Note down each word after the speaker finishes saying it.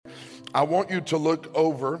I want you to look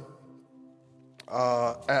over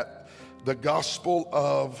at the Gospel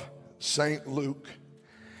of St. Luke,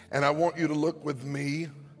 and I want you to look with me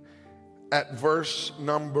at verse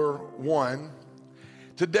number 1.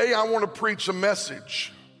 Today I want to preach a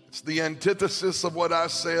message. It's the antithesis of what I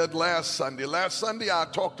said last Sunday. Last Sunday I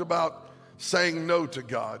talked about saying no to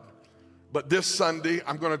God, but this Sunday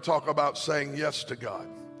I'm going to talk about saying yes to God.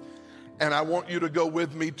 And I want you to go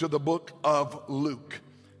with me to the book of Luke,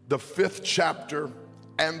 the 5th chapter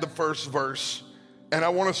and the 1st verse. And I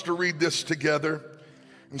want us to read this together.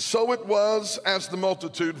 And so it was, as the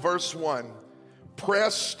multitude, verse 1,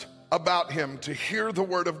 pressed about him to hear the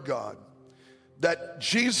word of God, that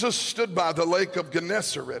Jesus stood by the lake of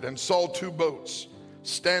Gennesaret and saw 2 boats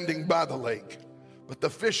standing by the lake. But the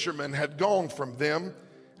fishermen had gone from them,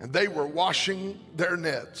 and they were washing their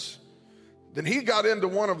nets. Then he got into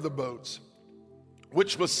one of the boats,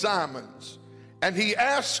 which was Simon's, and he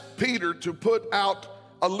asked Peter to put out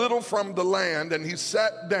a little from the land, and he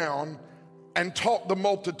sat down and taught the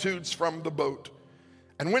multitudes from the boat.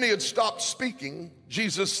 And when he had stopped speaking,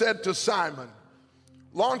 Jesus said to Simon,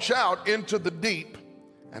 "Launch out into the deep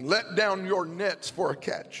and let down your nets for a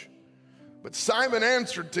catch." But Simon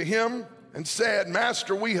answered to him and said,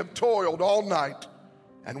 "Master, we have toiled all night,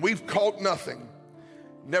 and we've caught nothing.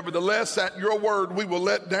 Nevertheless, at your word, we will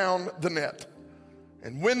let down the net."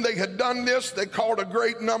 And when they had done this, they caught a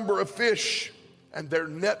great number of fish, and their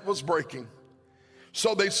net was breaking.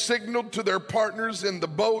 So they signaled to their partners in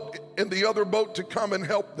the other boat to come and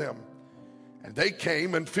help them. And they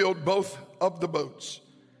came and filled both of the boats,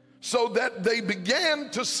 so that they began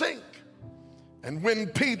to sink. And when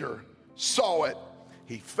Peter saw it,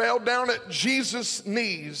 he fell down at Jesus'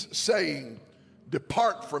 knees, saying,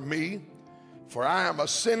 "Depart from me, for I am a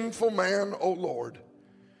sinful man, O Lord."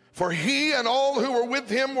 For he and all who were with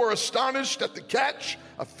him were astonished at the catch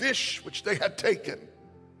of fish which they had taken.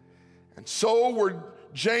 And so were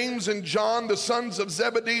James and John, the sons of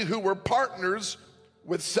Zebedee, who were partners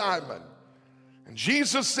with Simon. And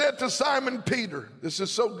Jesus said to Simon Peter, this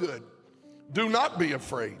is so good, "Do not be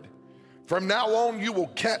afraid. From now on you will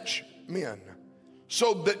catch men."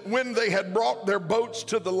 So that when they had brought their boats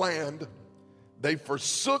to the land, they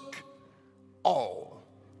forsook all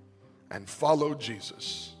and followed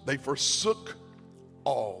Jesus. They forsook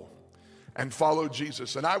all and followed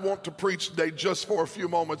Jesus. And I want to preach today just for a few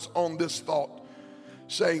moments on this thought,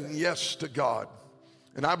 saying yes to God.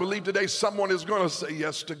 And I believe today someone is going to say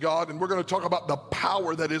yes to God, and we're going to talk about the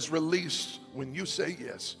power that is released when you say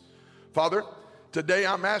yes. Father, today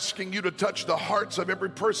I'm asking you to touch the hearts of every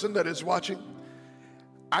person that is watching.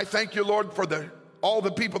 I thank you, Lord, for all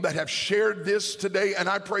the people that have shared this today, and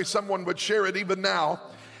I pray someone would share it even now,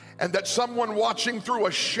 and that someone watching through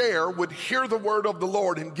a share would hear the word of the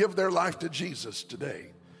Lord and give their life to Jesus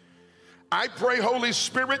today. I pray, Holy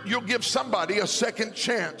Spirit, you'll give somebody a second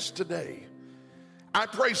chance today. I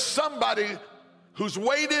pray somebody who's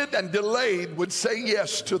waited and delayed would say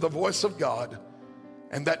yes to the voice of God,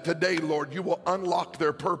 and that today, Lord, you will unlock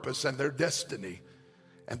their purpose and their destiny,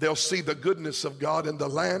 and they'll see the goodness of God in the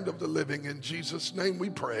land of the living. In Jesus' name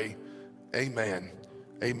we pray, amen.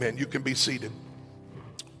 Amen. You can be seated.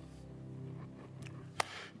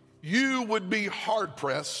 You would be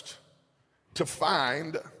hard-pressed to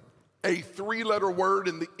find a 3-letter word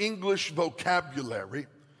in the English vocabulary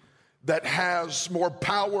that has more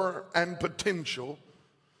power and potential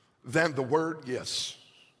than the word yes.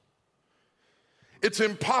 It's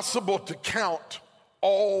impossible to count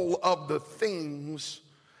all of the things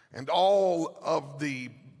and all of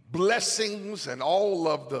the blessings and all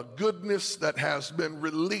of the goodness that has been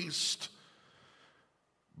released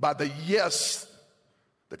by the yes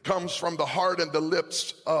that comes from the heart and the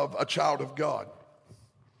lips of a child of God.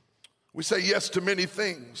 We say yes to many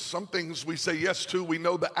things. Some things we say yes to, we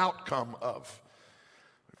know the outcome of.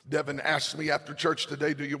 Devin asked me after church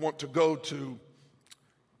today, "Do you want to go to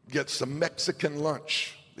get some Mexican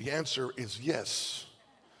lunch?" The answer is yes,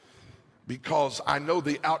 because I know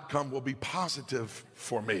the outcome will be positive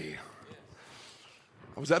for me.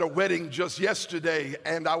 I was at a wedding just yesterday,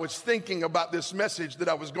 and I was thinking about this message that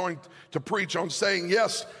I was going to preach on saying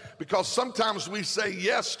yes, because sometimes we say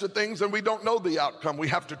yes to things and we don't know the outcome. We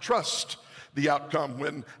have to trust the outcome.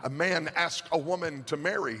 When a man asks a woman to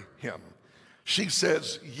marry him, she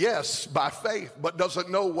says yes by faith, but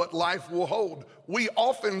doesn't know what life will hold. We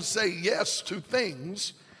often say yes to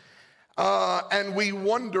things, and we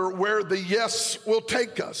wonder where the yes will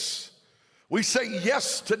take us. We say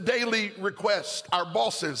yes to daily requests. Our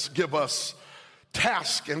bosses give us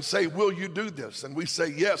tasks and say, "Will you do this?" And we say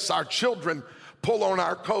yes. Our children pull on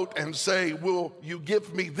our coat and say, will you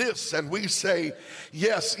give me this? And we say,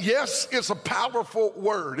 yes. Yes is a powerful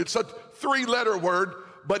word. It's a 3-letter word,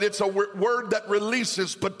 but it's a word that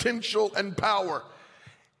releases potential and power.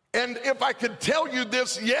 And if I could tell you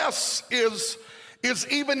this, yes is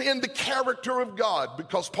even in the character of God,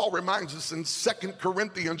 because Paul reminds us in 2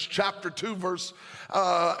 Corinthians chapter 2, verse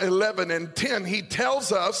 11 and 10, he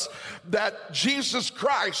tells us that Jesus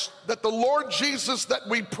Christ, that the Lord Jesus that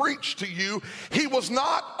we preach to you, he was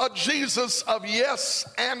not a Jesus of yes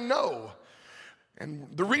and no. And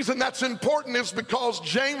the reason that's important is because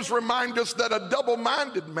James reminds us that a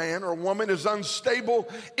double-minded man or woman is unstable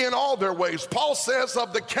in all their ways. Paul says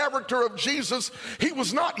of the character of Jesus, he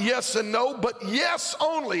was not yes and no, but yes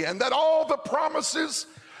only, and that all the promises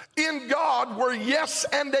in God were yes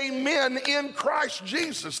and amen in Christ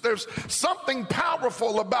Jesus. There's something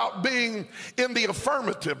powerful about being in the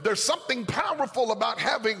affirmative. There's something powerful about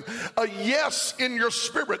having a yes in your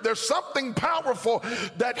spirit. There's something powerful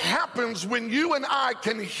that happens when you and I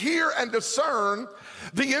can hear and discern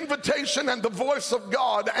the invitation and the voice of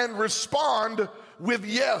God and respond with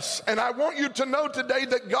yes. And I want you to know today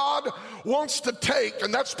that God wants to take,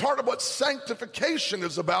 and that's part of what sanctification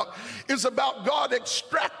is about God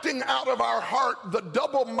extracting out of our heart the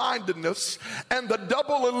double-mindedness and the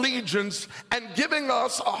double allegiance and giving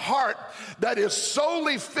us a heart that is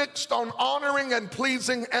solely fixed on honoring and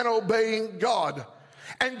pleasing and obeying God.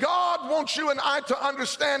 And God wants you and I to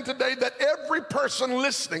understand today that every person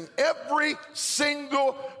listening, every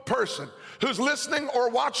single person who's listening or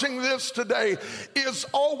watching this today is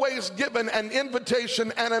always given an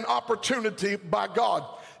invitation and an opportunity by God.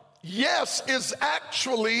 Yes is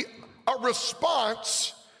actually a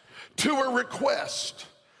response to a request.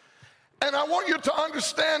 And I want you to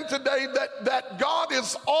understand today that God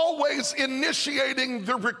is always initiating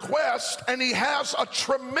the request, and he has a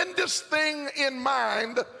tremendous thing in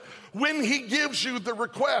mind when he gives you the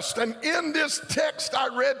request. And in this text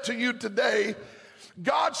I read to you today,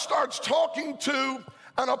 God starts talking to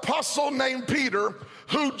an apostle named Peter,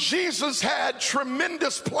 who Jesus had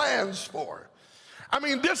tremendous plans for. I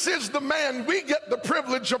mean, this is the man, we get the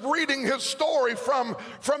privilege of reading his story from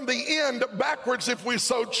the end backwards if we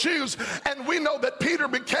so choose. And we know that Peter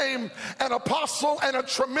became an apostle and a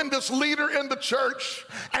tremendous leader in the church.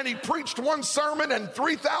 And he preached one sermon and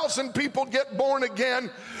 3,000 people get born again.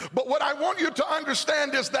 But what I want you to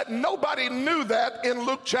understand is that nobody knew that in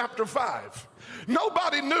Luke chapter 5.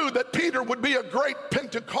 Nobody knew that Peter would be a great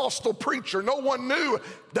Pentecostal preacher. No one knew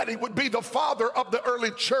that he would be the father of the early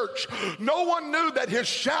church. No one knew that his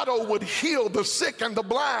shadow would heal the sick and the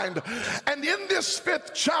blind. And in this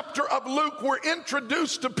 5th chapter of Luke, we're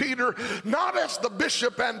introduced to Peter not as the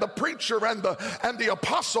bishop and the preacher and the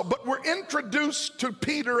apostle, but we're introduced to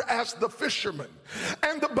Peter as the fisherman.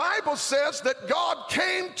 And the Bible says that God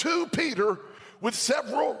came to Peter with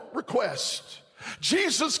several requests.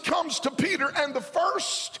 Jesus comes to Peter, and the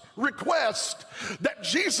first request that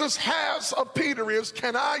Jesus has of Peter is,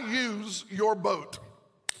 can I use your boat?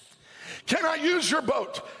 Can I use your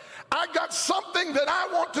boat? I got something that I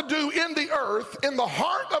want to do in the earth, in the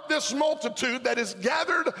heart of this multitude that is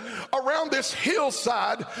gathered around this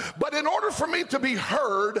hillside. But in order for me to be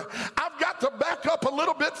heard, I've got to back up a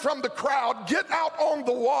little bit from the crowd, get out on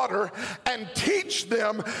the water and teach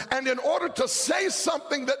them. And in order to say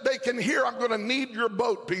something that they can hear, I'm going to need your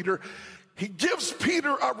boat, Peter. He gives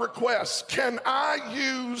Peter a request. Can I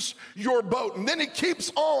use your boat? And then he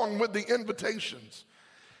keeps on with the invitations.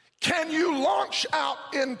 Can you launch out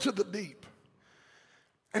into the deep?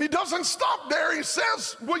 And he doesn't stop there. He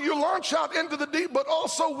says, will you launch out into the deep, but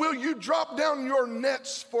also will you drop down your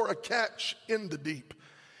nets for a catch in the deep?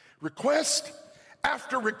 Request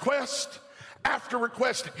after request after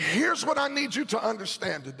request. Here's what I need you to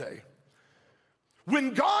understand today.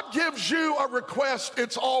 When God gives you a request,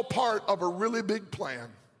 it's all part of a really big plan.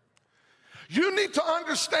 You need to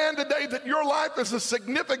understand today that your life is a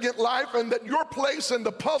significant life, and that your place in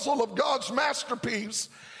the puzzle of God's masterpiece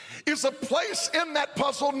is a place in that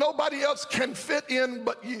puzzle nobody else can fit in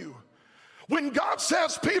but you. When God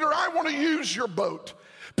says, Peter, I want to use your boat.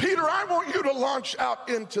 Peter, I want you to launch out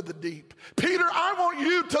into the deep. Peter, I want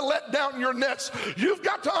you to let down your nets. You've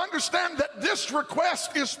got to understand that this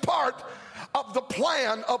request is part of the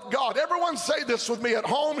plan of God. Everyone say this with me at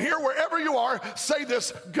home, here, wherever you are. Say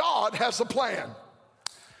this: God has a plan.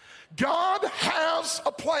 God has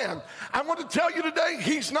a plan. I want to tell you today,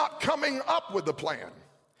 he's not coming up with a plan.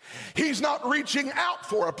 He's not reaching out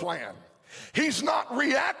for a plan. He's not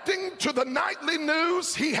reacting to the nightly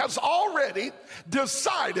news. He has already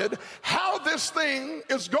decided how this thing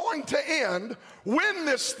is going to end, when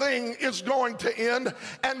this thing is going to end,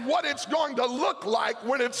 and what it's going to look like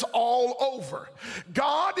when it's all over.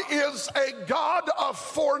 God is a God of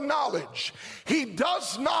foreknowledge. He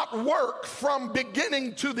does not work from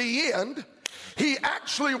beginning to the end. He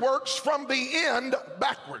actually works from the end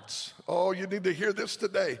backwards. Oh, you need to hear this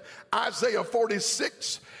today. Isaiah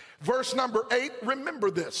 46, verse number 8, remember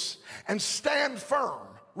this and stand firm.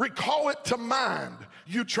 Recall it to mind,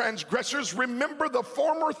 you transgressors. Remember the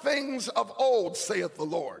former things of old, saith the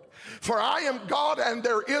Lord. For I am God and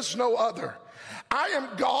there is no other. I am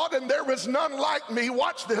God and there is none like me.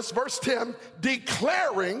 Watch this, verse 10,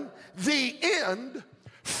 declaring the end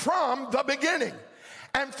from the beginning.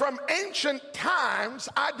 And from ancient times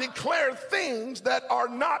I declare things that are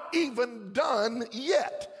not even done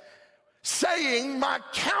yet, saying, my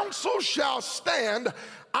counsel shall stand,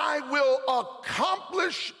 I will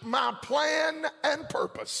accomplish my plan and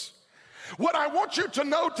purpose. What I want you to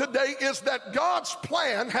know today is that God's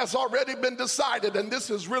plan has already been decided, and this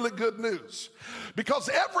is really good news. Because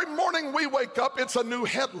every morning we wake up, it's a new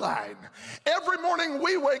headline. Every morning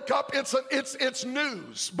we wake up, it's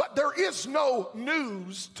news. But there is no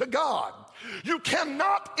news to God. You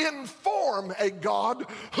cannot inform a God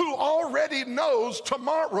who already knows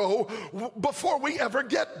tomorrow before we ever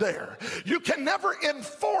get there. You can never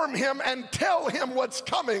inform him and tell him what's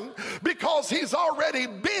coming because he's already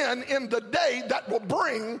been in the day that will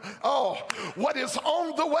bring, what is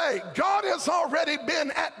on the way. God has already been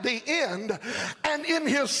at the end, and in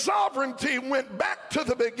his sovereignty went back to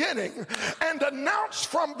the beginning and announced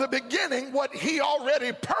from the beginning what he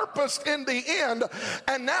already purposed in the end.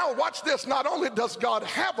 And now watch this. Not only does God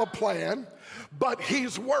have a plan, but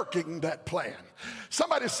he's working that plan.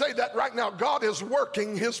 Somebody say that right now. God is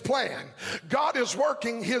working his plan. God is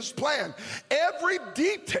working his plan. Every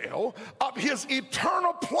detail of his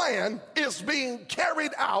eternal plan is being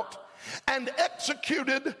carried out and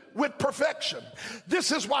executed with perfection.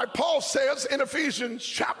 This is why Paul says in Ephesians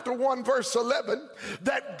chapter 1 verse 11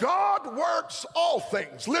 that God works all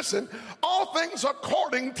things, listen, all things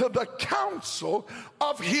according to the counsel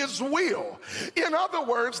of his will. In other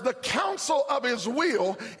words, the counsel of his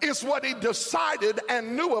will is what he decided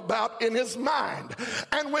and knew about in his mind.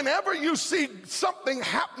 And whenever you see something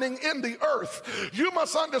happening in the earth, you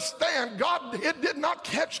must understand it did not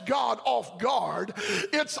catch God off guard.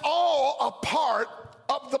 It's all a part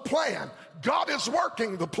of the plan. God is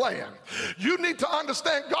working the plan. You need to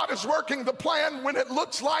understand God is working the plan when it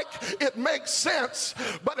looks like it makes sense.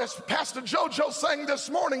 But as Pastor JoJo sang this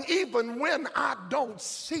morning, even when I don't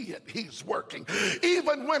see it, he's working.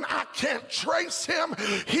 Even when I can't trace him,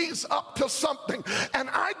 he's up to something. And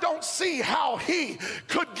I don't see how he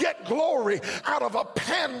could get glory out of a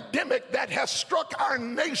pandemic that has struck our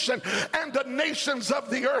nation and the nations of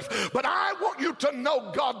the earth. But I want you to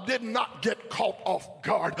know God did not get caught off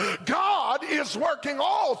guard. God is working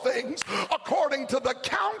all things according to the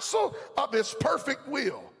counsel of his perfect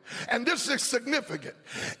will. And this is significant.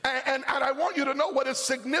 And I want you to know what is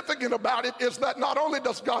significant about it is that not only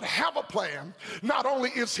does God have a plan, not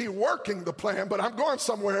only is he working the plan, but I'm going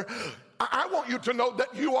somewhere. I want you to know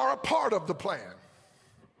that you are a part of the plan.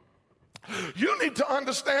 You need to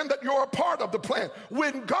understand that you're a part of the plan.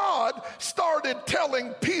 When God started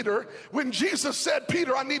telling Peter, when Jesus said,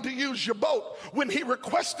 Peter, I need to use your boat, when he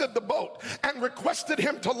requested the boat and requested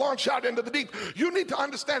him to launch out into the deep, you need to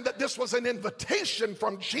understand that this was an invitation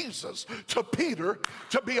from Jesus to Peter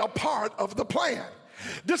to be a part of the plan.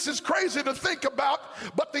 This is crazy to think about,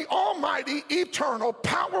 but the almighty, eternal,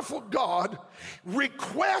 powerful God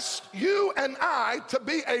requests you and I to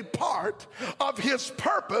be a part of his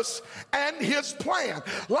purpose and his plan.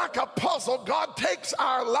 Like a puzzle, God takes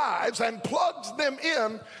our lives and plugs them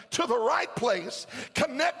in to the right place,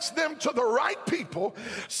 connects them to the right people,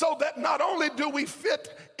 so that not only do we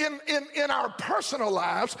fit in our personal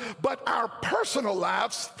lives, but our personal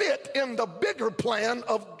lives fit in the bigger plan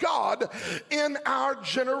of God in our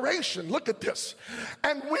generation. Look at this.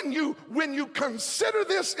 And when you consider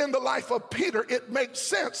this in the life of Peter, it makes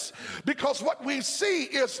sense, because what we see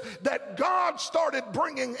is that God started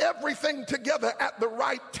bringing everything together at the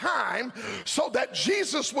right time so that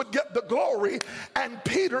Jesus would get the glory and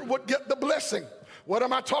Peter would get the blessing. What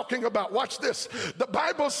am I talking about? Watch this. The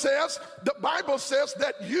Bible says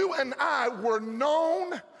that you and I were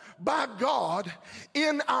known by God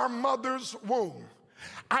in our mother's womb.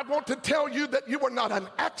 I want to tell you that you were not an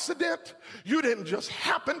accident. You didn't just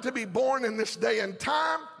happen to be born in this day and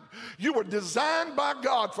time. You were designed by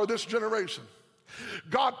God for this generation.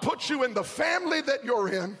 God put you in the family that you're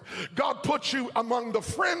in. God put you among the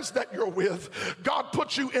friends that you're with. God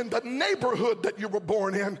put you in the neighborhood that you were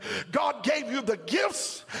born in. God gave you the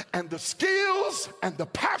gifts and the skills and the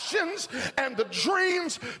passions and the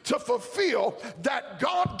dreams to fulfill that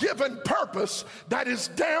God-given purpose that is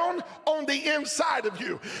down on the inside of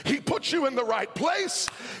you. He put you in the right place.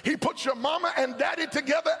 He put your mama and daddy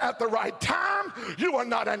together at the right time. You are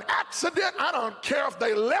not an accident. I don't care if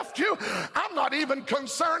they left you. I'm not even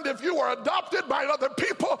concerned if you are adopted by other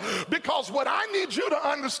people, because what I need you to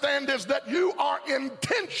understand is that you are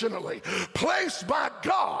intentionally placed by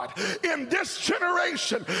God in this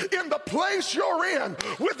generation, in the place you're in,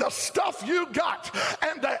 with the stuff you got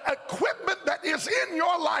and the equipment that is in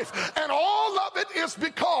your life. And all of it is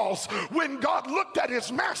because when God looked at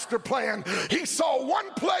his master plan, he saw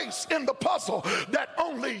one place in the puzzle that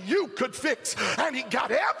only you could fix, and he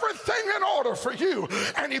got everything in order for you,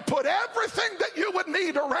 and he put everything that you would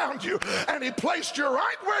need around you, and he placed you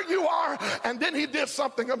right where you are. And then he did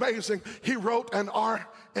something amazing. He wrote an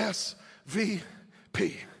RSVP.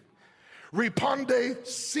 Répondez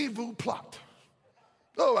s'il vous plaît.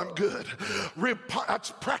 Oh, I'm good. I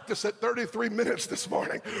practiced at 33 minutes this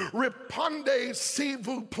morning. Répondez s'il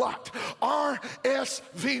vous plaît.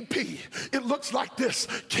 RSVP. It looks like this.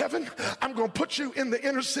 Kevin, I'm going to put you in the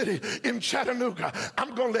inner city in Chattanooga.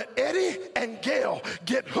 I'm going to let Eddie and Gail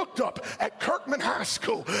get hooked up at Kirkman High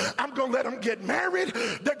School. I'm going to let them get married.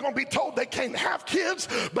 They're going to be told they can't have kids,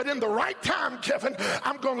 but in the right time, Kevin,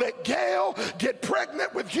 I'm going to let Gail get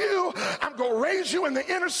pregnant with you. I'm going to raise you in the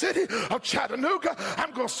inner city of Chattanooga.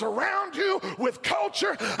 I'm going to surround you with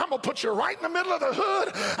culture. I'm going to put you right in the middle of the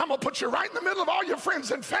hood. I'm going to put you right in the middle of all your friends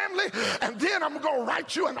and family. And then I'm going to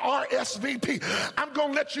write you an RSVP. I'm going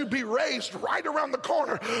to let you be raised right around the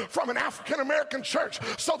corner from an African-American church,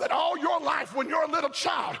 so that all your life, when you're a little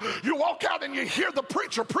child, you walk out and you hear the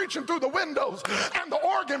preacher preaching through the windows and the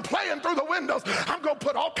organ playing through the windows. I'm going to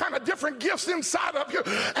put all kind of different gifts inside of you.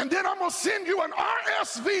 And then I'm going to send you an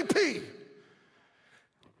RSVP.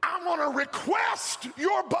 I'm going to request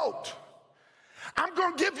your boat. I'm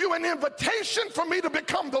going to give you an invitation for me to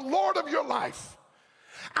become the Lord of your life.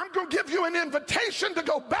 I'm going to give you an invitation to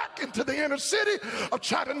go back into the inner city of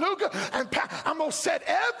Chattanooga, and I'm going to set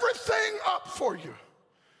everything up for you.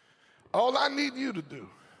 All I need you to do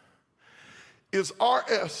is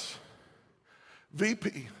RSVP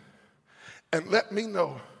and let me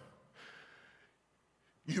know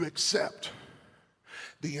you accept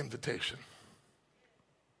the invitation.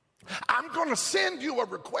 I'm going to send you a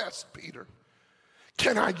request, Peter.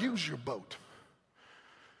 Can I use your boat?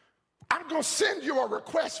 I'm going to send you a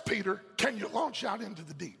request, Peter. Can you launch out into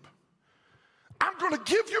the deep? I'm going to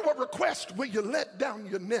give you a request. Will you let down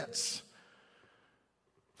your nets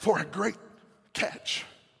for a great catch?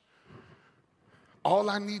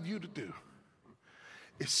 All I need you to do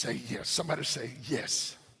is say yes. Somebody say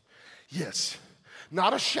yes. Yes.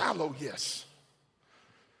 Not a shallow yes.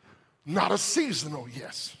 Not a seasonal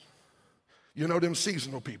yes. You know them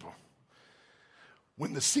seasonal people.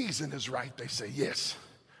 When the season is right, they say yes.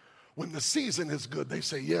 When the season is good, they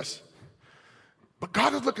say yes. But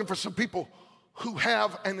God is looking for some people who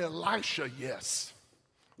have an Elisha yes.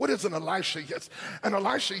 What is an Elisha yes? An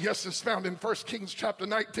Elisha yes is found in 1 Kings chapter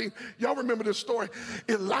 19. Y'all remember this story?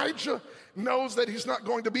 Elijah knows that he's not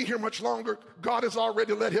going to be here much longer. God has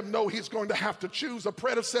already let him know he's going to have to choose a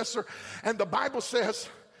predecessor. And the Bible says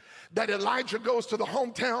that Elijah goes to the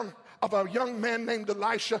hometown of a young man named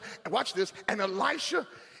Elisha. And watch this. And Elisha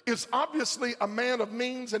is obviously a man of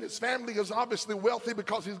means, and his family is obviously wealthy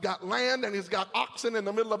because he's got land and he's got oxen in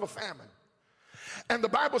the middle of a famine. And the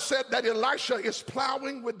Bible said that Elisha is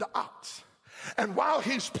plowing with the ox. And while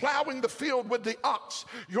he's plowing the field with the ox,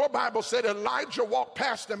 your Bible said Elijah walked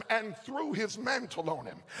past him and threw his mantle on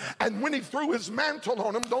him. And when he threw his mantle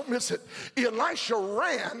on him, don't miss it, Elisha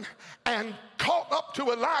ran and caught up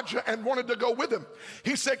to Elijah and wanted to go with him.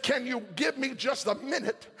 He said, can you give me just a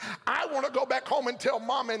minute? I want to go back home and tell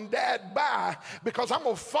mom and dad bye, because I'm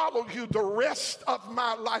going to follow you the rest of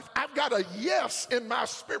my life. I've got a yes in my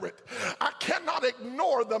spirit. I cannot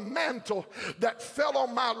ignore the mantle that fell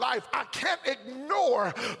on my life. I can't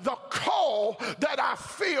ignore the call that I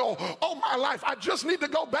feel on my life. I just need to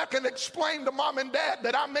go back and explain to mom and dad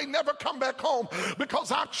that I may never come back home,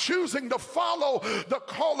 because I'm choosing to follow the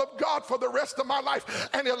call of God for the rest of my life.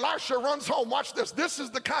 And Elisha runs home. Watch this. This is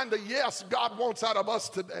the kind of yes God wants out of us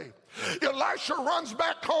today. Elisha runs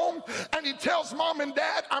back home and he tells mom and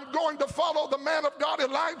dad, I'm going to follow the man of God,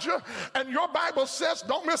 Elijah. And your Bible says,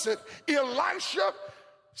 don't miss it, Elisha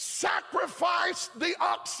sacrificed the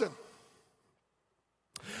oxen.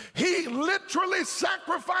 He literally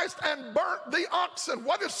sacrificed and burnt the oxen.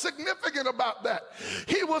 What is significant about that?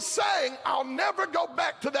 He was saying, I'll never go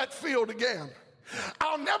back to that field again.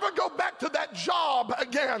 I'll never go back to that job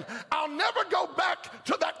again. I'll never go back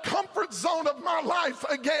to that comfort zone of my life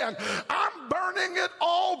again. I'm burning it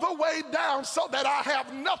all the way down so that I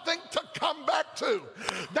have nothing to come back to.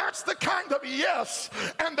 That's the kind of yes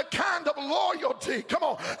and the kind of loyalty, come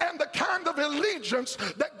on, and the kind of allegiance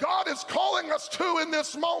that God is calling us to in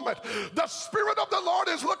this moment. The Spirit of the Lord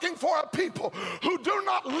is looking for a people who do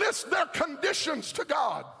not list their conditions to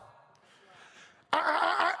God.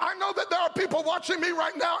 I know that there are people watching me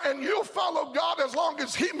right now, and you'll follow God as long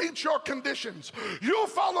as He meets your conditions. You'll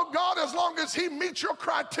follow God as long as He meets your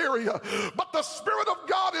criteria. But the Spirit of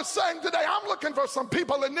God is saying today, I'm looking for some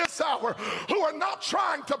people in this hour who are not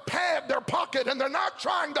trying to pad their pocket, and they're not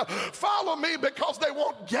trying to follow me because they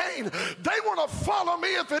want gain. They want to follow me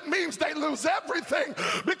if it means they lose everything,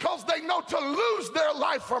 because they know to lose their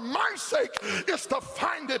life for my sake is to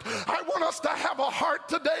find it. I want us to have a heart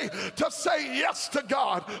today to say yes to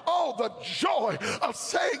God. Oh, the joy of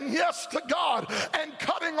saying yes to God and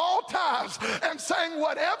cutting all ties and saying,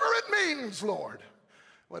 whatever it means, Lord,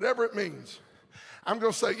 whatever it means, I'm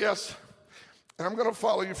going to say yes, and I'm going to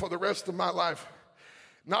follow you for the rest of my life.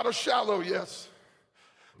 Not a shallow yes,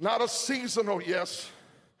 not a seasonal yes,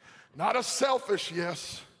 not a selfish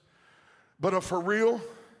yes, but a for real,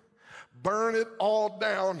 burn it all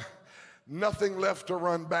down, nothing left to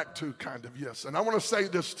run back to kind of yes. And I want to say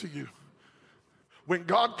this to you. When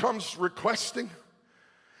God comes requesting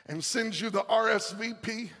and sends you the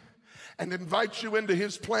RSVP and invites you into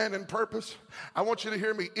His plan and purpose, I want you to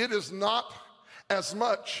hear me. It is not as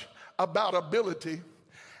much about ability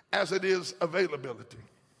as it is availability.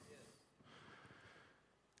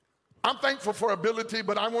 I'm thankful for ability,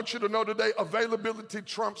 but I want you to know today, availability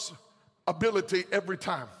trumps ability every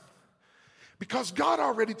time. Because God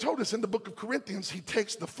already told us in the book of Corinthians, He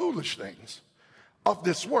takes the foolish things of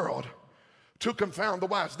this world to confound the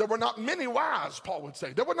wise. There were not many wise, Paul would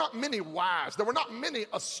say. There were not many wise. There were not many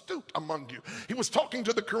astute among you. He was talking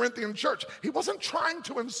to the Corinthian church. He wasn't trying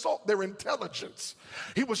to insult their intelligence.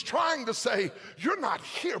 He was trying to say, you're not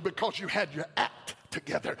here because you had your act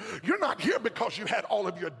together. You're not here because you had all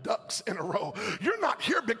of your ducks in a row. You're not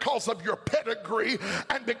here because of your pedigree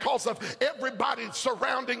and because of everybody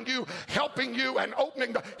surrounding you, helping you and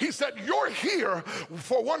opening the... He said, you're here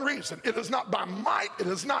for one reason. It is not by might. It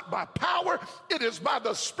is not by power. It is by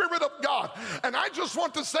the Spirit of God. And I just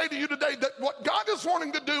want to say to you today that what God is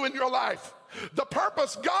wanting to do in your life, the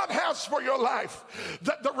purpose God has for your life,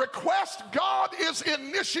 that the request God is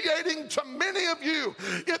initiating to many of you,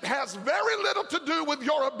 it has very little to do with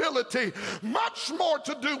your ability, much more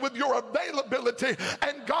to do with your availability,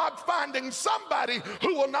 and God finding somebody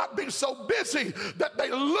who will not be so busy that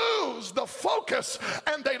they lose the focus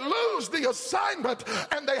and they lose the assignment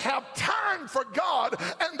and they have time for God,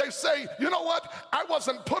 and they say, you know what, I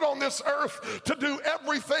wasn't put on this earth to do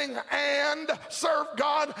everything and serve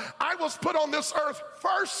God. I was put on this earth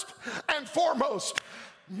first and foremost.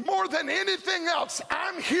 More than anything else,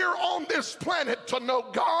 I'm here on this planet to know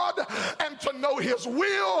God and to know His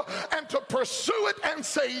will and to pursue it and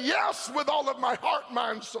say yes with all of my heart,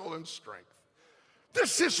 mind, soul, and strength.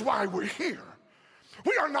 This is why we're here.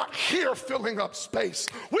 We are not here filling up space.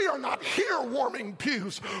 We are not here warming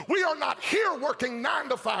pews. We are not here working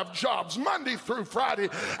 9-to-5 jobs Monday through Friday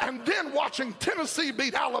and then watching Tennessee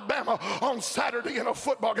beat Alabama on Saturday in a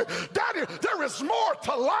football game. Daddy, there is more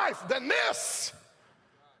to life than this.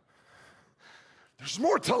 There's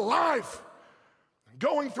more to life than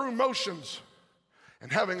going through motions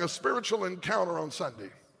and having a spiritual encounter on Sunday.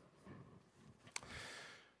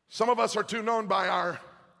 Some of us are too known by our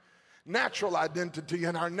natural identity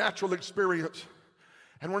and our natural experience,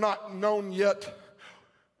 and we're not known yet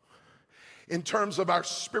in terms of our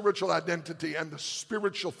spiritual identity and the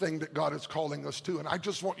spiritual thing that God is calling us to. And I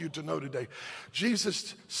just want you to know today,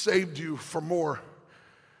 Jesus saved you for more.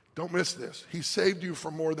 Don't miss this. He saved you for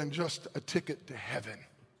more than just a ticket to heaven.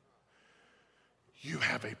 You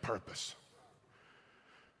have a purpose.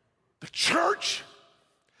 The church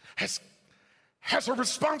has a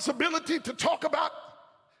responsibility to talk about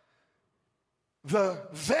the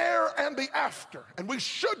there and the after. And we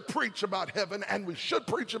should preach about heaven and we should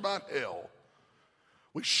preach about hell.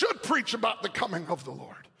 We should preach about the coming of the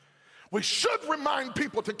Lord. We should remind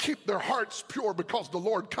people to keep their hearts pure because the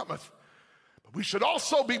Lord cometh. But we should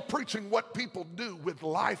also be preaching what people do with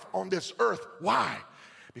life on this earth. Why?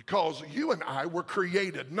 Because you and I were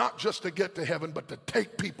created not just to get to heaven, but to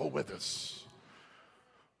take people with us.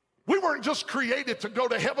 We weren't just created to go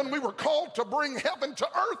to heaven. We were called to bring heaven to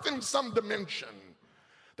earth in some dimension.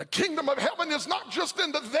 The kingdom of heaven is not just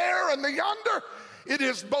in the there and the yonder. It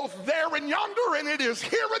is both there and yonder, and it is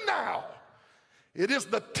here and now. It is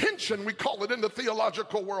the tension, we call it in the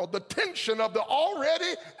theological world, the tension of the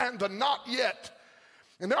already and the not yet.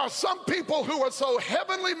 And there are some people who are so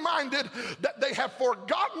heavenly minded that they have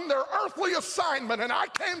forgotten their earthly assignment. And I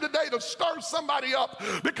came today to stir somebody up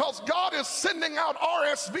because God is sending out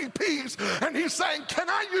RSVPs and he's saying, can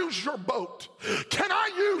I use your boat? Can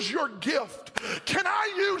I use your gift? Can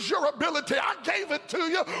I use your ability? I gave it to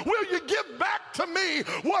you. Will you give back to me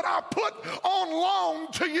what I put on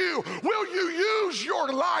loan to you? Will you use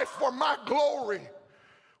your life for my glory?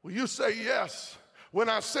 Will you say yes? When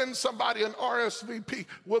I send somebody an RSVP,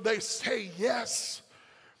 will they say yes?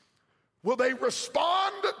 Will they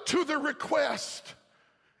respond to the request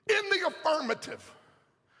in the affirmative?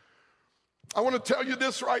 I want to tell you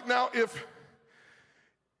this right now. If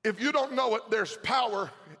you don't know it, there's power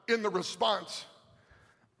in the response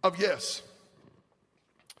of yes.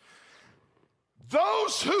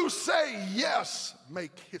 Those who say yes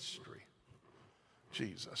make history.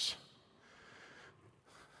 Jesus.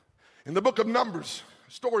 In the book of Numbers,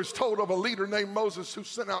 a story is told of a leader named Moses who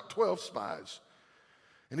sent out 12 spies.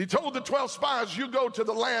 And he told the 12 spies, you go to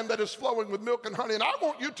the land that is flowing with milk and honey, and I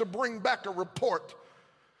want you to bring back a report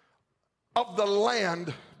of the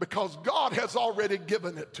land because God has already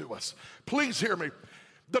given it to us. Please hear me.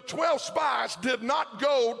 The 12 spies did not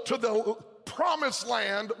go to the promised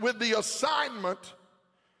land with the assignment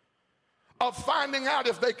of finding out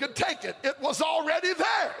if they could take it. It was already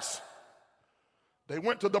theirs. They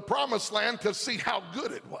went to the promised land to see how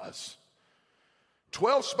good it was.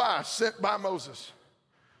 12 spies sent by Moses.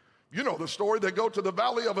 You know the story. They go to the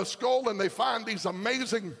valley of Eshcol and they find these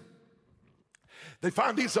amazing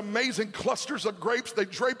clusters of grapes. They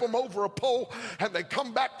drape them over a pole and they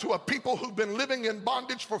come back to a people who've been living in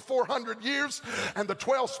bondage for 400 years. And the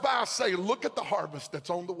 12 spies say, look at the harvest that's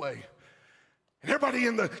on the way. And everybody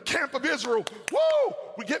in the camp of Israel, whoa,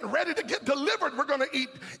 we're getting ready to get delivered. We're going to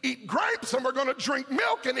eat grapes and we're going to drink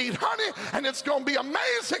milk and eat honey and it's going to be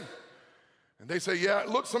amazing. And they say, yeah, it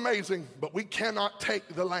looks amazing, but we cannot take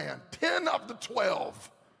the land. 10 of the 12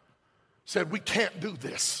 said, we can't do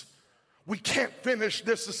this. We can't finish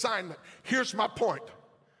this assignment. Here's my point.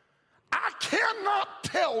 I cannot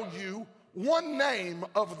tell you one name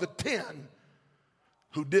of the 10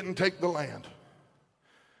 who didn't take the land.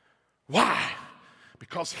 Why?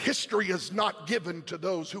 Because history is not given to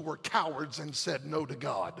those who were cowards and said no to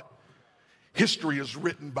God. History is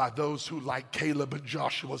written by those who, like Caleb and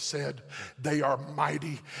Joshua said, they are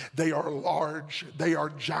mighty, they are large, they are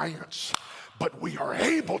giants, but we are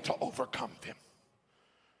able to overcome them.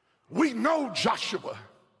 We know Joshua,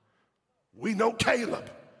 we know Caleb,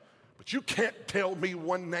 but you can't tell me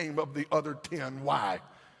one name of the other 10. Why?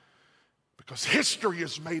 Because history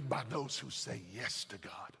is made by those who say yes to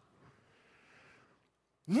God.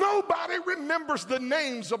 Nobody remembers the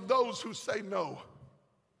names of those who say no.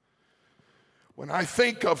 When I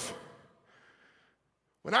think of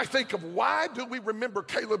why do we remember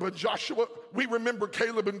Caleb and Joshua, we remember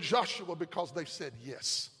Caleb and Joshua because they said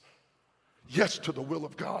yes. Yes to the will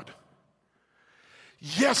of God.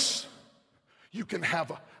 Yes, you can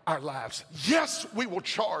have our lives. Yes, we will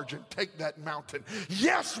charge and take that mountain.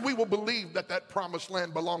 Yes, we will believe that that promised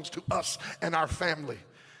land belongs to us and our family.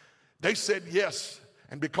 They said yes.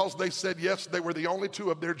 And because they said yes, they were the only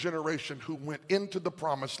two of their generation who went into the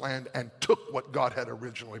promised land and took what God had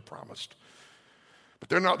originally promised. But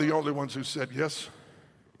they're not the only ones who said yes.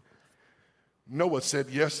 Noah said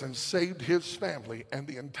yes and saved his family and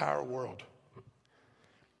the entire world.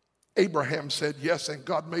 Abraham said yes, and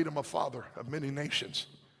God made him a father of many nations.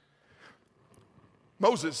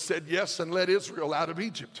 Moses said yes and led Israel out of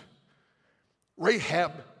Egypt.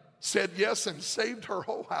 Rahab said yes and saved her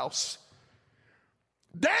whole house.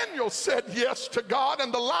 Daniel said yes to God,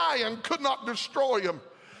 and the lion could not destroy him.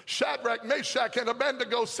 Shadrach, Meshach, and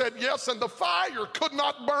Abednego said yes, and the fire could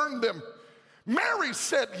not burn them. Mary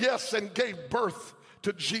said yes and gave birth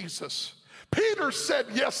to Jesus. Peter said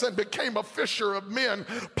yes and became a fisher of men.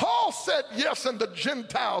 Paul said yes, and the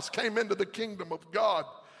Gentiles came into the kingdom of God.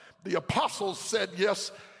 The apostles said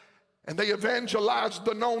yes, and they evangelized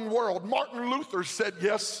the known world. Martin Luther said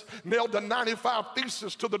yes, nailed the 95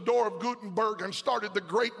 Theses to the door of Gutenberg and started the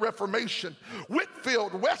Great Reformation.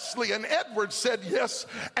 Whitfield, Wesley, and Edwards said yes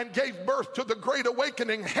and gave birth to the Great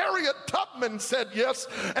Awakening. Harriet Tubman said yes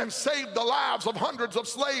and saved the lives of hundreds of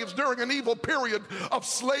slaves during an evil period of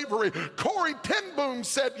slavery. Corrie ten Boom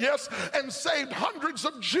said yes and saved hundreds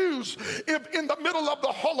of Jews in the middle of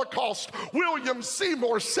the Holocaust. William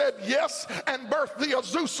Seymour said yes and birthed the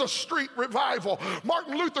Azusa Street revival.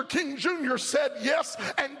 Martin Luther King Jr. said yes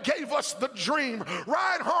and gave us the dream.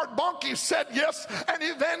 Reinhard Bonnke said yes and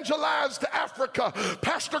evangelized Africa.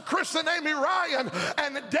 Pastor Chris and Amy Ryan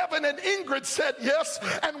and Devin and Ingrid said yes,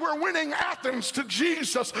 and we're winning Athens to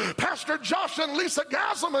Jesus. Pastor Josh and Lisa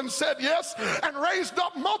Gazelman said yes and raised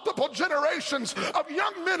up multiple generations of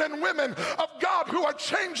young men and women of God who are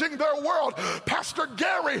changing their world. Pastor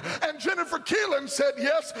Gary and Jennifer Keelan said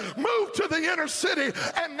yes, moved to the inner city,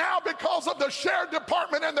 and now because of the share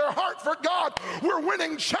department and their heart for God, we're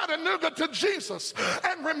winning Chattanooga to Jesus.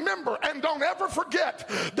 And remember, and don't ever forget,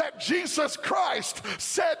 that Jesus Christ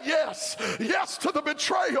said yes. Yes to the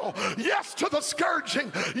betrayal, yes to the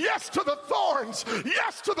scourging, yes to the thorns,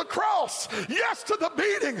 yes to the cross, yes to the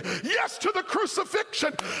beating, yes to the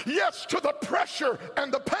crucifixion, yes to the pressure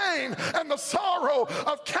and the pain and the sorrow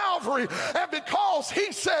of Calvary. And because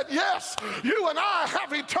he said yes, you and I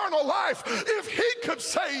have eternal life. If he could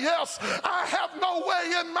say yes, I have no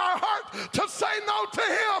way in my heart to say no to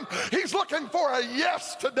him. He's looking for a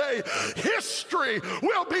yes today. History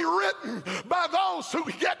will be written by those who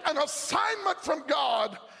get an assignment from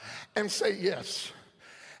God and say yes.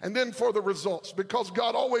 And then for the results, because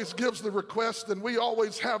God always gives the request and we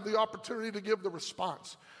always have the opportunity to give the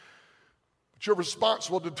response. But your response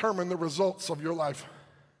will determine the results of your life.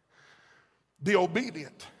 The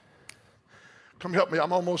obedient, come help me,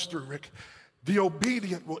 I'm almost through, Rick. The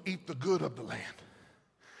obedient will eat the good of the land.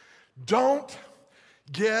 Don't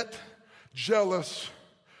get jealous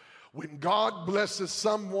when God blesses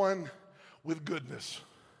someone with goodness,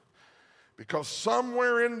 because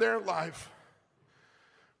somewhere in their life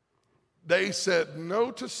they said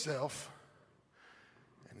no to self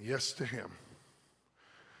and yes to him.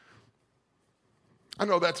 I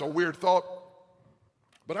know that's a weird thought,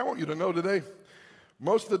 but I want you to know today,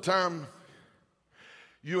 most of the time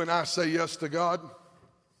you and I say yes to God,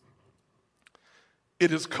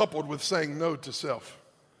 it is coupled with saying no to self.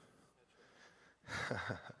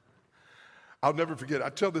 I'll never forget, I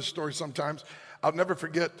tell this story sometimes, I'll never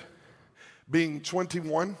forget being 20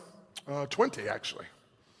 actually,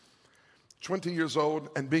 20 years old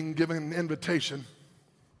and being given an invitation.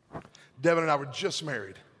 Devin and I were just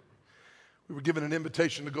married. We were given an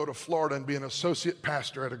invitation to go to Florida and be an associate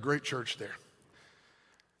pastor at a great church there.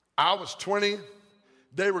 I was 20.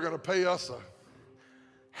 They were going to pay us a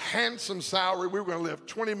handsome salary. We were going to live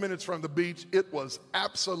 20 minutes from the beach. It was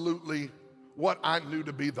absolutely what I knew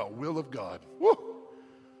to be the will of God. Woo!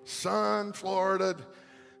 Sun, Florida,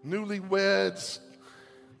 newlyweds.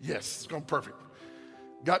 Yes, it's going perfect.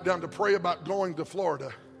 Got down to pray about going to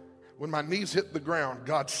Florida. When my knees hit the ground,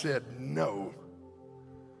 God said, no,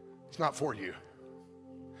 it's not for you.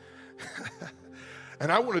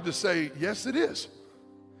 And I wanted to say, yes, it is.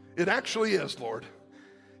 It actually is, Lord.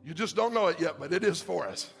 You just don't know it yet, but it is for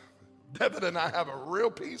us. Devin and I have a real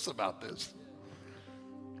peace about this.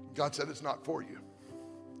 God said it's not for you.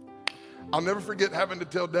 I'll never forget having to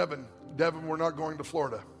tell Devin, we're not going to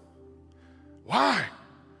Florida. Why?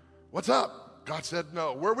 What's up? God said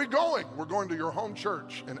no. Where are we going? We're going to your home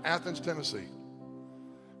church in Athens, Tennessee.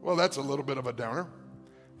 Well, that's a little bit of a downer.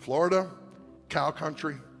 Florida, cow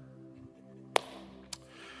country.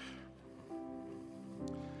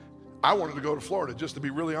 I wanted to go to Florida, just to be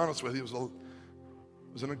really honest with you. It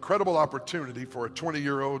was an incredible opportunity for a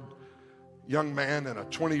 20-year-old young man and a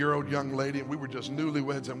 20-year-old young lady, and we were just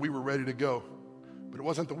newlyweds and we were ready to go. But it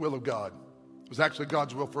wasn't the will of God. It was actually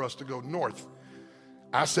God's will for us to go north,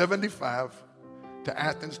 I-75 to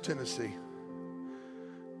Athens, Tennessee.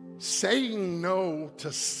 Saying no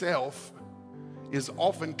to self is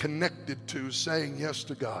often connected to saying yes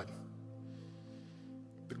to God.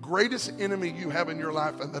 The greatest enemy you have in your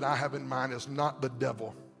life and that I have in mine is not the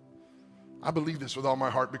devil. I believe this with all my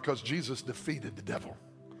heart because Jesus defeated the devil.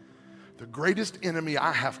 The greatest enemy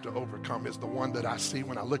I have to overcome is the one that I see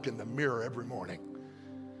when I look in the mirror every morning.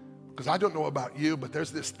 Because I don't know about you, but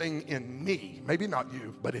there's this thing in me, maybe not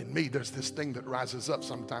you, but in me, there's this thing that rises up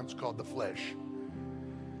sometimes called the flesh.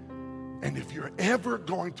 And if you're ever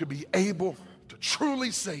going to be able to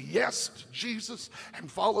truly say yes to Jesus and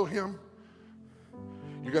follow him,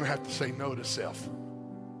 you're going to have to say no to self.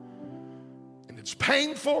 And it's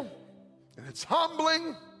painful, and it's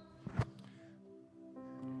humbling.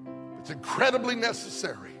 It's incredibly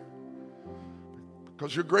necessary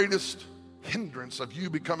because your greatest hindrance of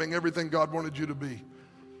you becoming everything God wanted you to be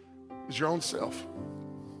is your own self.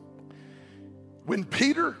 When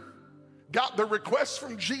Peter got the request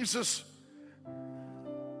from Jesus,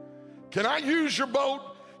 can I use your boat?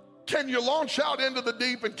 Can you launch out into the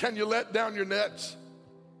deep and can you let down your nets?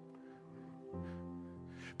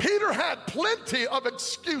 Peter had plenty of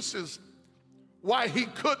excuses why he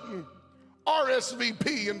couldn't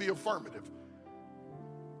RSVP in the affirmative.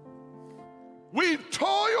 We've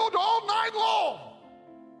toiled all night long.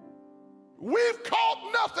 We've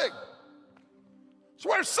caught nothing. It's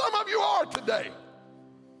where some of you are today.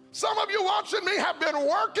 Some of you watching me have been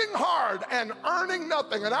working hard and earning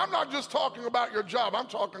nothing. And I'm not just talking about your job. I'm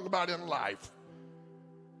talking about in life.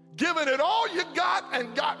 Giving it all you got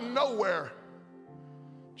and gotten nowhere.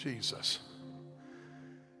 Jesus.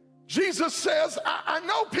 Jesus says, I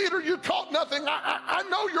know, Peter, you caught nothing. I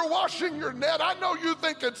know you're washing your net. I know you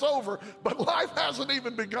think it's over, but life hasn't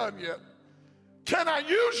even begun yet. Can I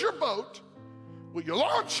use your boat? Will you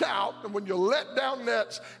launch out? And when you let down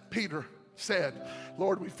nets, Peter said,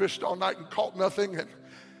 Lord, we fished all night and caught nothing. And,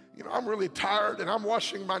 I'm really tired and I'm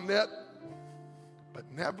washing my net. But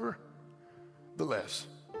nevertheless,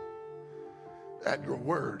 at your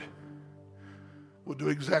word, we'll do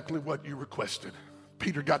exactly what you requested.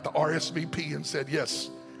 Peter got the RSVP and said, yes,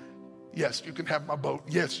 you can have my boat.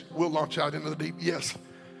 Yes, we'll launch out into the deep. Yes,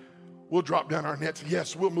 we'll drop down our nets.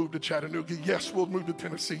 Yes, we'll move to Chattanooga. Yes, we'll move to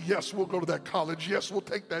Tennessee. Yes, we'll go to that college. Yes, we'll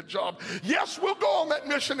take that job. Yes, we'll go on that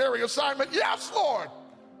missionary assignment. Yes, Lord.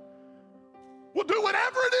 We'll do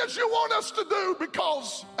whatever it is you want us to do,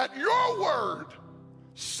 because at your word,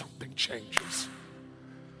 something changes.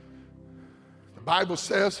 The Bible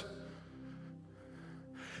says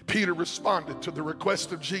Peter responded to the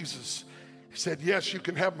request of Jesus. He said, yes, you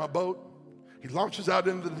can have my boat. He launches out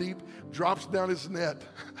into the deep, drops down his net.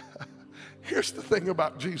 Here's the thing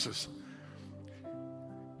about Jesus.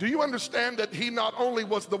 Do you understand that he not only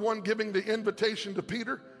was the one giving the invitation to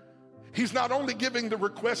Peter, he's not only giving the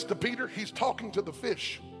request to Peter, he's talking to the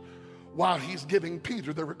fish while he's giving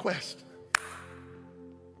Peter the request.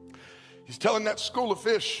 He's telling that school of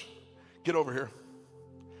fish, get over here.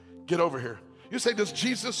 Get over here. You say, does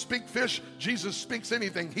Jesus speak fish? Jesus speaks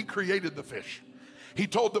anything. He created the fish. He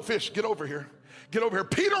told the fish, get over here. Get over here.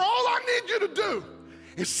 Peter, all I need you to do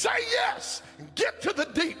is say yes and get to the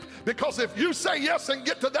deep, because if you say yes and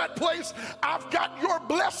get to that place, I've got your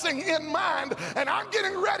blessing in mind, and I'm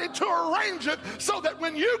getting ready to arrange it so that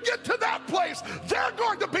when you get to that place, they're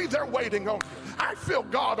going to be there waiting on you. I feel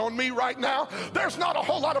God on me right now. There's not a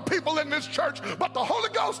whole lot of people in this church, but the Holy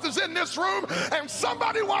Ghost is in this room, and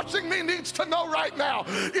somebody watching me needs to know right now,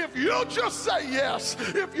 if you'll just say yes,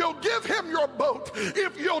 if you'll give him your boat,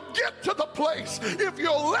 if you'll get to the place, if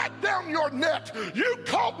you'll let down your net, you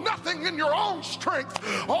caught nothing in your own strength.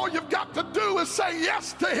 All you've got to do is say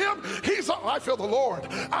yes to him. I feel the Lord.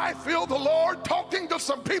 I feel the Lord talking to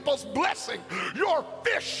some people's blessing. Your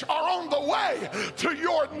fish are on the way to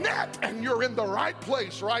your net, and you're in the right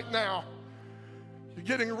place right now. You're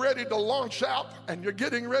getting ready to launch out, and you're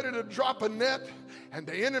getting ready to drop a net, and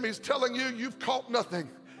the enemy's telling you you've caught nothing.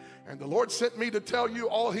 And the Lord sent me to tell you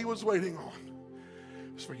all he was waiting on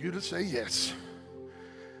is for you to say yes.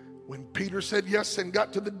 When Peter said yes and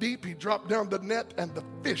got to the deep, he dropped down the net and the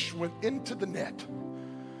fish went into the net.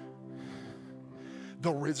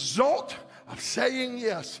 The result of saying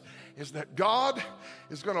yes is that God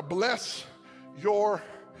is going to bless your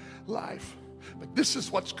life. But this is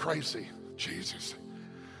what's crazy, Jesus.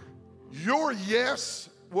 Your yes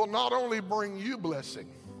will not only bring you blessing,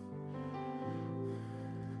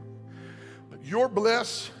 but your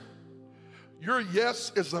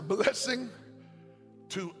yes is a blessing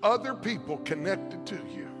to other people connected to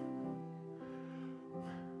you.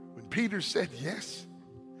 When Peter said yes,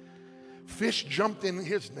 fish jumped in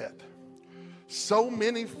his net. So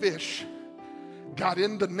many fish got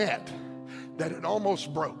in the net that it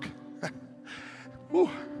almost broke. Whew.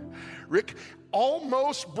 Rick,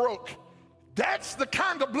 almost broke. That's the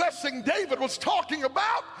kind of blessing David was talking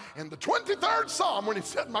about in the 23rd Psalm when he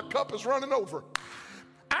said, my cup is running over.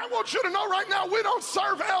 I want you to know right now, we don't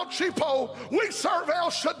serve El Cheapo, we serve El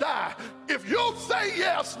Shaddai. If you'll say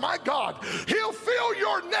yes, my God, he'll fill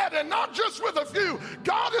your net, and not just with a few.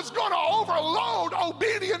 God is going to overload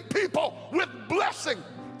obedient people with blessing,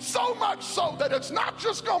 so much so that it's not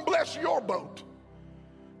just going to bless your boat,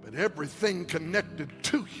 but everything connected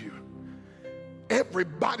to you.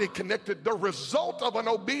 Everybody connected. The result of an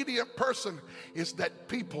obedient person is that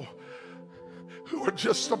people who are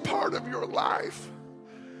just a part of your life.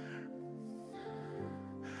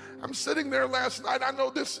 I'm sitting there last night. I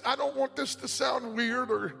know this, I don't want this to sound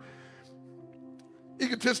weird or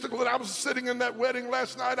egotistical, but I was sitting in that wedding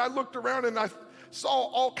last night. I looked around and I saw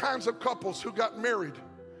all kinds of couples who got married.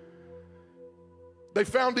 They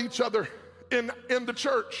found each other in the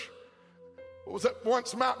church. What was that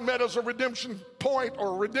once Mountain Meadows, a redemption point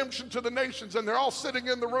or redemption to the nations, and they're all sitting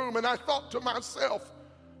in the room, and I thought to myself,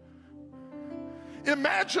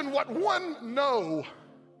 imagine what one no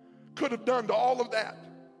could have done to all of that?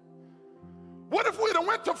 What if we'd have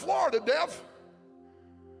went to Florida, Dev?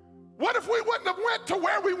 What if we wouldn't have went to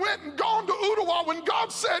where we went and gone to Ottawa when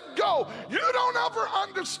God said go? You don't ever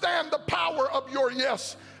understand the power of your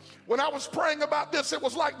yes. When I was praying about this, it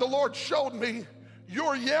was like the Lord showed me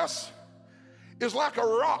your yes is like a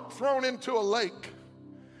rock thrown into a lake.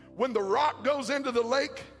 When the rock goes into the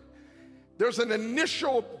lake, there's an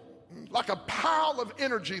initial, like a pile of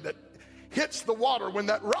energy that hits the water. When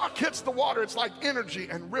that rock hits the water, it's like energy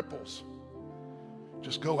and ripples.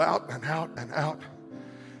 Just go out and out and out.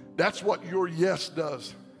 That's what your yes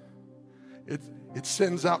does. It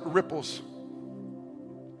sends out ripples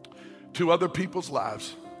to other people's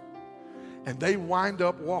lives. And they wind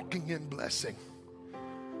up walking in blessing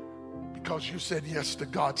because you said yes to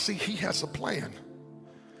God. See, he has a plan.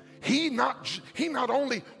 He not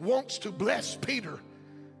only wants to bless Peter,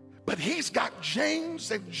 but he's got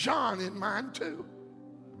James and John in mind too.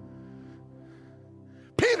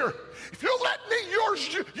 Peter, if you'll let me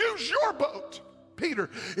use your boat. Peter,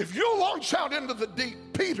 if you'll launch out into the deep.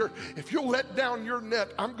 Peter, if you'll let down your net,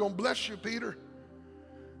 I'm going to bless you, Peter.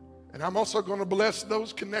 And I'm also going to bless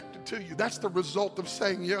those connected to you. That's the result of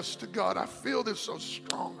saying yes to God. I feel this so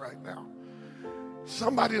strong right now.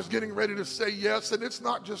 Somebody is getting ready to say yes, and it's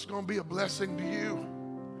not just going to be a blessing to you.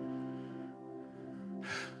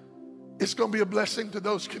 It's going to be a blessing to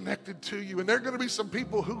those connected to you. And there are going to be some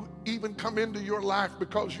people who even come into your life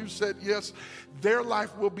because you said yes. Their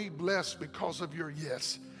life will be blessed because of your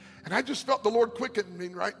yes. And I just felt the Lord quicken me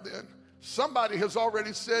right then. Somebody has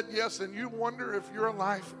already said yes, and you wonder if your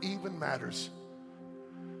life even matters.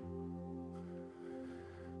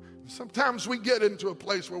 Sometimes we get into a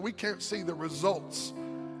place where we can't see the results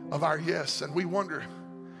of our yes, and we wonder,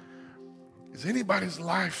 is anybody's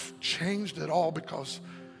life changed at all because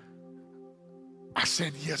I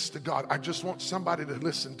said yes to God? I just want somebody to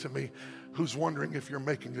listen to me who's wondering if you're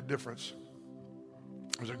making a difference.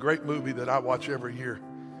 There's a great movie that I watch every year.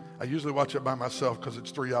 I usually watch it by myself because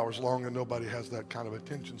it's 3 hours long and nobody has that kind of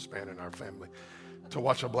attention span in our family to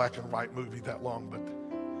watch a black and white movie that long, but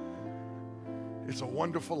it's A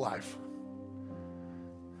Wonderful Life.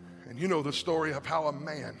 And you know the story of how a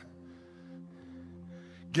man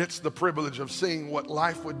gets the privilege of seeing what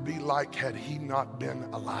life would be like had he not been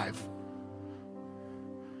alive.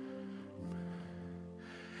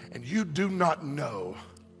 And you do not know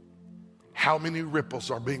how many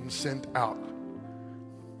ripples are being sent out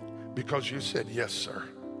because you said yes, sir.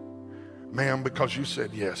 Ma'am, because you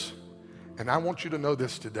said yes. And I want you to know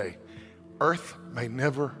this today. Earth may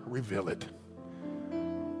never reveal it,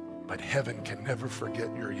 but heaven can never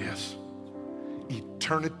forget your yes.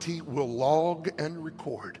 Eternity will log and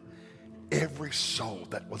record every soul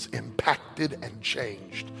that was impacted and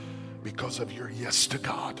changed because of your yes to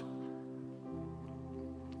God.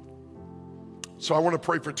 So I want to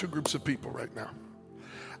pray for two groups of people right now.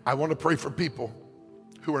 I want to pray for people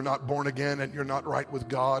who are not born again and you're not right with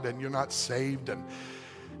God and you're not saved, and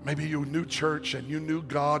maybe you knew church and you knew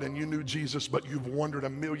God and you knew Jesus, but you've wandered a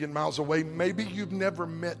million miles away. Maybe you've never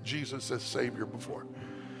met Jesus as Savior before.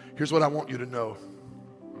 Here's what I want you to know.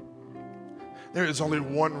 There is only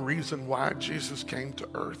one reason why Jesus came to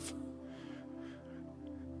earth.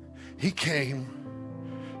 He came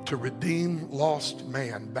to redeem lost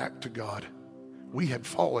man back to God. We had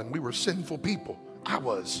fallen. We were sinful people. I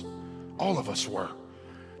was. All of us were.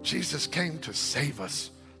 Jesus came to save us.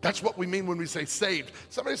 That's what we mean when we say saved.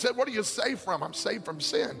 Somebody said, what are you saved from? I'm saved from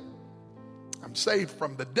sin. I'm saved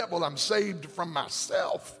from the devil. I'm saved from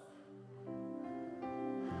myself.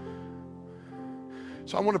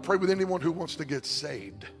 So I want to pray with anyone who wants to get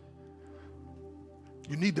saved.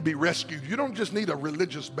 You need to be rescued. You don't just need a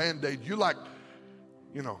religious band-aid. You like,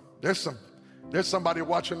 you know, there's somebody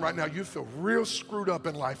watching right now. You feel real screwed up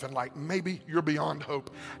in life and like maybe you're beyond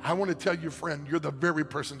hope. I want to tell you, friend, you're the very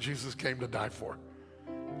person Jesus came to die for.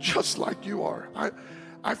 Just like you are.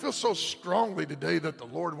 I feel so strongly today that the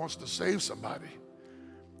Lord wants to save somebody.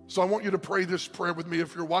 So I want you to pray this prayer with me.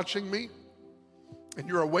 If you're watching me and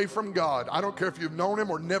you're away from God, I don't care if you've known him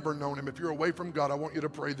or never known him. If you're away from God, I want you to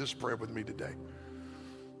pray this prayer with me today.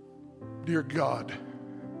 Dear God,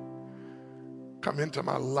 come into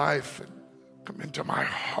my life and come into my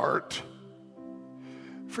heart.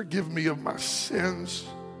 Forgive me of my sins.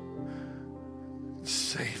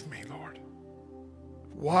 Save me, Lord.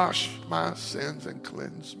 Wash my sins and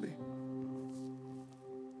cleanse me.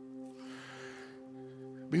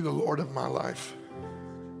 Be the Lord of my life.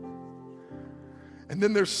 And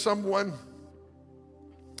then there's someone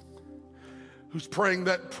who's praying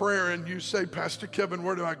that prayer and you say, Pastor Kevin,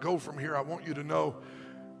 where do I go from here? I want you to know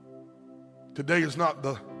today is not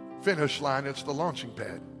the finish line, it's the launching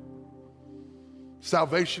pad.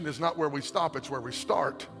 Salvation is not where we stop, it's where we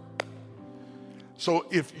start. So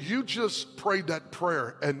if you just prayed that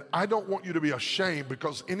prayer, and I don't want you to be ashamed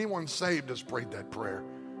because anyone saved has prayed that prayer.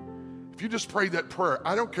 If you just prayed that prayer,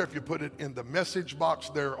 I don't care if you put it in the message box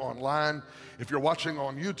there online, if you're watching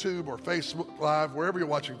on YouTube or Facebook Live, wherever you're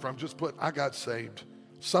watching from, just put, I got saved.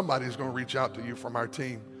 Somebody's going to reach out to you from our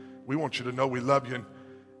team. We want you to know we love you. And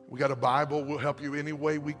we got a Bible. We'll help you any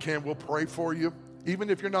way we can. We'll pray for you.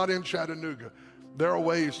 Even if you're not in Chattanooga, there are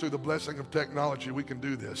ways through the blessing of technology we can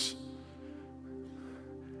do this.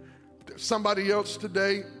 There's somebody else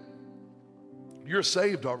today, you're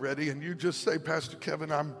saved already, and you just say, Pastor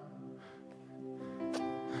Kevin, I'm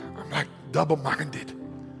like double-minded.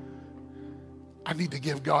 I need to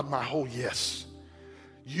give God my whole yes.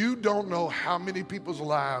 You don't know how many people's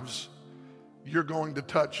lives you're going to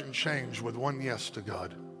touch and change with one yes to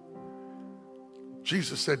God.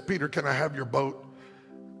 Jesus said, Peter, can I have your boat?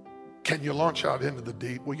 Can you launch out into the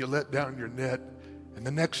deep? Will you let down your net? And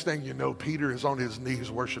the next thing you know, Peter is on his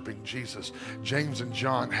knees worshiping Jesus. James and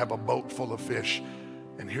John have a boat full of fish.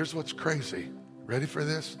 And here's what's crazy. Ready for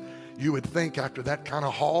this? You would think after that kind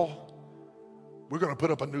of haul, we're going to put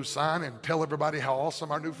up a new sign and tell everybody how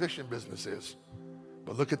awesome our new fishing business is.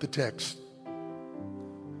 But look at the text.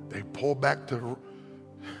 They pull back to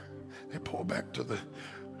the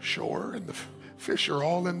shore, and the fish are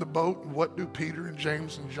all in the boat. And what do Peter and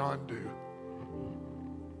James and John do?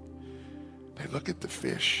 They look at the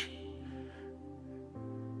fish.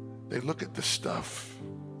 They look at the stuff.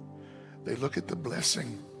 They look at the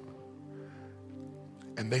blessing.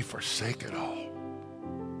 And they forsake it all.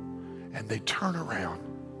 And they turn around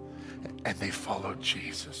and they follow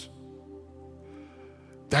Jesus.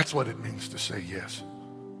 That's what it means to say yes.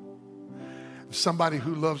 Somebody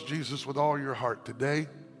who loves Jesus with all your heart today,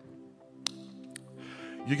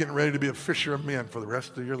 you're getting ready to be a fisher of men for the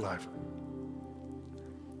rest of your life.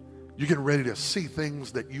 You're getting ready to see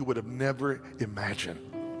things that you would have never imagined.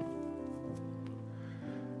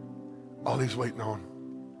 All he's waiting on,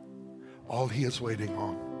 all he is waiting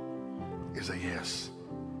on is a yes.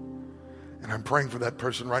 And I'm praying for that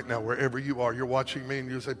person right now, wherever you are. You're watching me and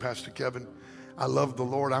you say, Pastor Kevin, I love the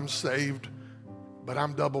Lord. I'm saved, but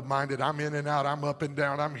I'm double-minded. I'm in and out. I'm up and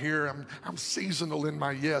down. I'm here. I'm seasonal in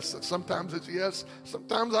my yes. Sometimes it's yes.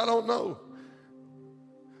 Sometimes I don't know.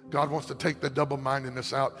 God wants to take the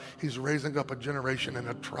double-mindedness out. He's raising up a generation and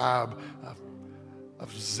a tribe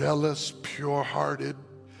of zealous, pure-hearted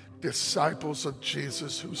disciples of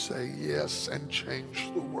Jesus who say yes and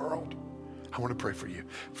change the world. I want to pray for you.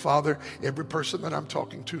 Father, every person that I'm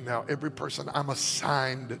talking to now, every person I'm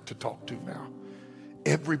assigned to talk to now,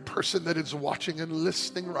 every person that is watching and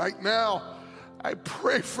listening right now, I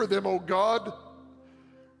pray for them, oh God,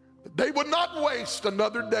 that they would not waste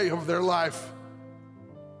another day of their life,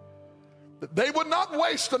 that they would not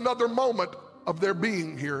waste another moment of their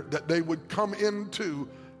being here, that they would come into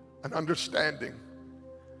an understanding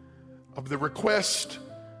of the request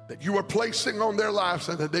that you are placing on their lives,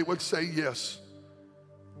 and that they would say yes.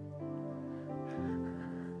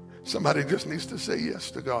 Somebody just needs to say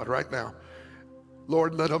yes to God right now.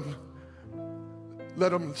 Lord, let them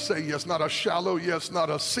say yes, not a shallow yes, not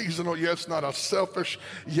a seasonal yes, not a selfish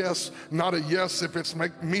yes, not a yes if it's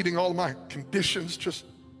meeting all my conditions. Just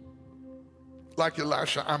like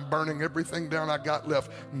Elisha, I'm burning everything down I got left,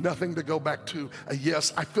 nothing to go back to. A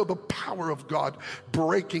yes. I feel the power of God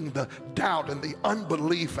breaking the doubt and the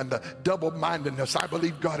unbelief and the double-mindedness. I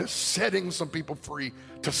believe God is setting some people free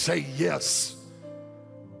to say yes.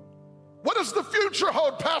 What does the future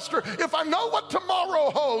hold, Pastor? If I know what tomorrow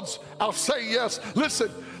holds, I'll say yes. Listen,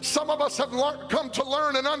 some of us have come to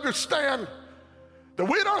learn and understand that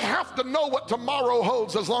we don't have to know what tomorrow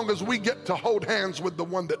holds as long as we get to hold hands with the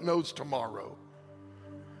one that knows tomorrow.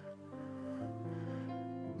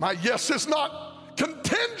 My yes is not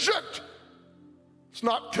contingent. It's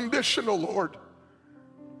not conditional, Lord.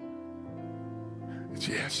 It's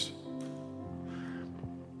yes.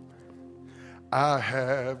 I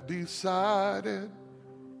have decided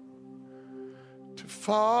to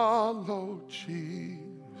follow Jesus.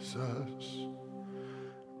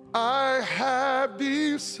 I have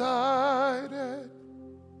decided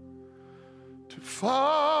to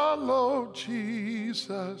follow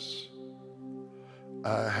Jesus.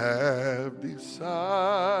 I have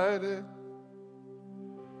decided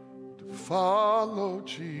to follow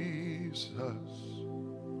Jesus.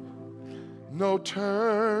 No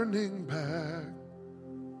turning back.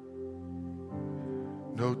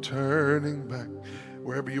 No turning back.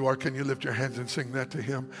 Wherever you are, can you lift your hands and sing that to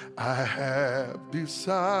him? I have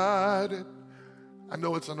decided. I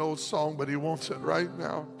know it's an old song, but he wants it right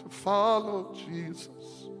now. To follow Jesus.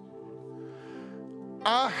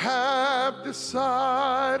 I have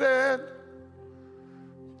decided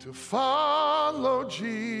to follow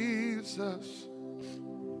Jesus.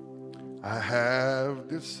 I have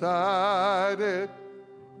decided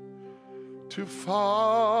to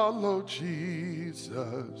follow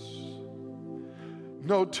Jesus.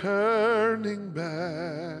 No turning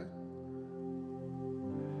back.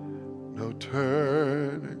 No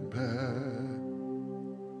turning back.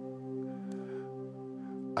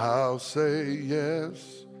 I'll say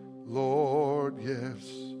yes, Lord, yes,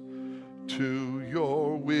 to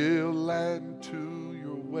your will and to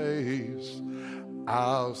your ways.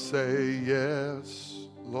 I'll say yes,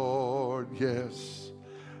 Lord, yes.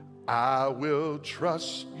 I will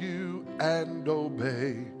trust you and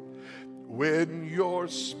obey. When your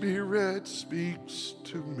spirit speaks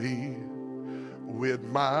to me, with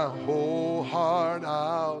my whole heart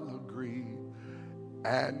I'll agree.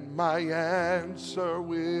 And my answer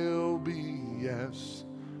will be yes,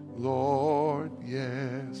 Lord,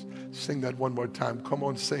 yes. Sing that one more time. Come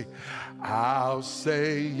on, say, I'll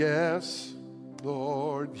say yes,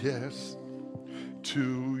 Lord, yes,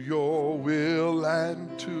 to your will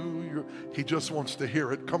and to your... He just wants to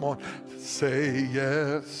hear it. Come on, say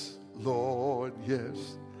yes, Lord,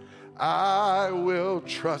 yes. I will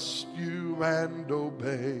trust you and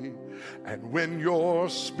obey. And when your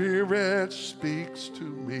spirit speaks to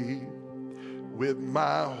me, with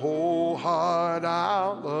my whole heart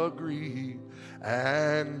I'll agree.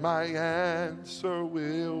 And my answer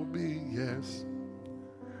will be yes.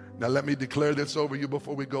 Now let me declare this over you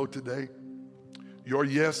before we go today. Your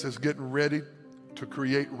yes is getting ready to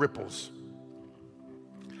create ripples.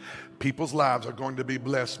 People's lives are going to be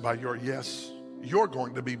blessed by your yes. You're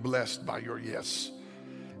going to be blessed by your yes.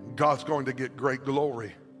 God's going to get great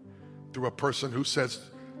glory through a person who says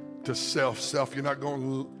to self, you're not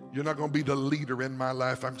going to be the leader in my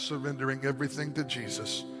life. I'm surrendering everything to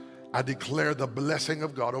Jesus. I declare the blessing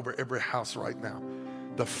of God over every house right now.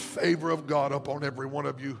 The favor of God upon every one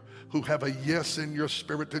of you who have a yes in your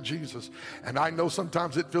spirit to Jesus. And I know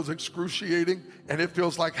sometimes it feels excruciating and it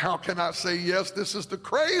feels like, how can I say yes? This is the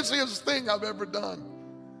craziest thing I've ever done.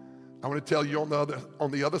 I want to tell you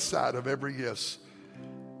on the other side of every yes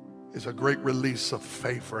is a great release of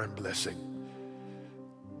favor and blessing.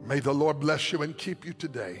 May the Lord bless you and keep you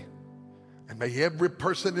today. And may every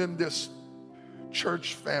person in this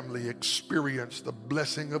church family experience the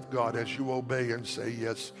blessing of God as you obey and say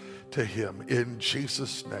yes to him. In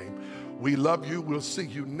Jesus' name. We love you. We'll see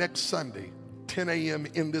you next Sunday, 10 a.m.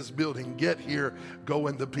 in this building. Get here. Go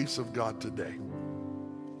in the peace of God today.